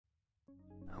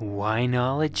Why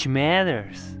knowledge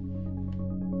matters.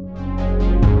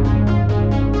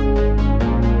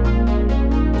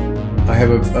 I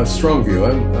have a strong view.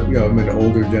 I'm an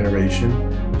older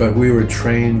generation, but we were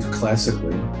trained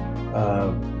classically.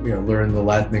 Learn the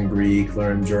Latin and Greek,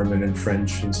 learn German and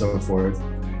French and so forth,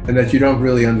 and that you don't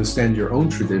really understand your own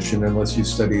tradition unless you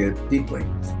study it deeply.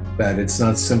 That it's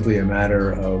not simply a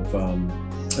matter of,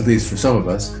 at least for some of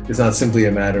us, it's not simply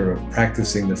a matter of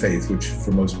practicing the faith, which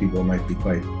for most people might be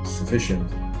quite sufficient,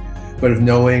 but of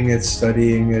knowing it,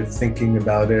 studying it, thinking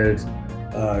about it,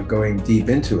 going deep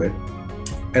into it.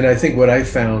 And I think what I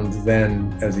found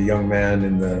then as a young man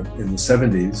in the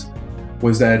 70s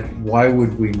was that why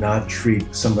would we not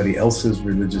treat somebody else's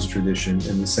religious tradition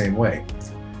in the same way?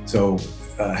 So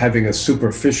having a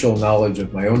superficial knowledge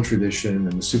of my own tradition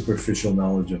and a superficial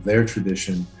knowledge of their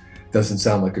tradition doesn't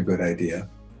sound like a good idea.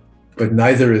 But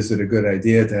neither is it a good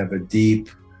idea to have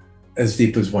as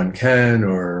deep as one can,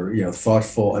 or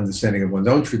thoughtful understanding of one's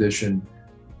own tradition,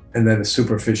 and then a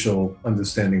superficial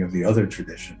understanding of the other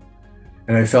tradition.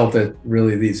 And I felt that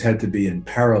really these had to be in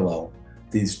parallel,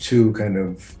 these two kind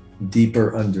of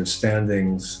deeper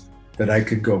understandings that I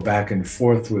could go back and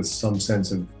forth with some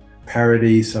sense of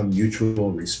parity, some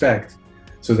mutual respect,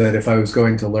 so that if I was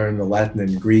going to learn the Latin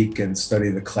and Greek and study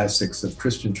the classics of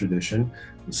Christian tradition,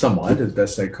 somewhat, as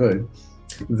best I could,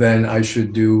 then I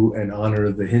should do and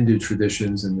honor the Hindu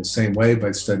traditions in the same way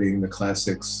by studying the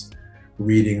classics,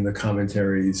 reading the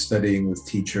commentaries, studying with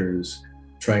teachers,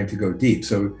 trying to go deep.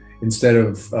 So instead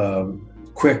of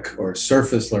quick or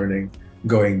surface learning,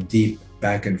 going deep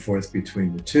back and forth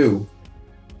between the two,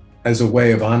 as a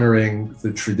way of honoring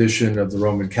the tradition of the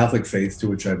Roman Catholic faith to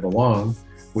which I belong,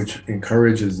 which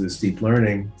encourages this deep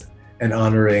learning, and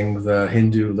honoring the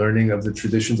Hindu learning of the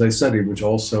traditions I study, which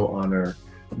also honor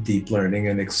deep learning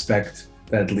and expect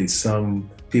that at least some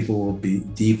people will be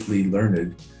deeply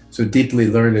learned. So deeply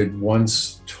learned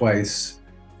once, twice,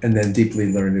 and then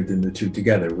deeply learned in the two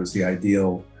together was the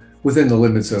ideal within the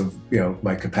limits of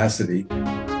my capacity.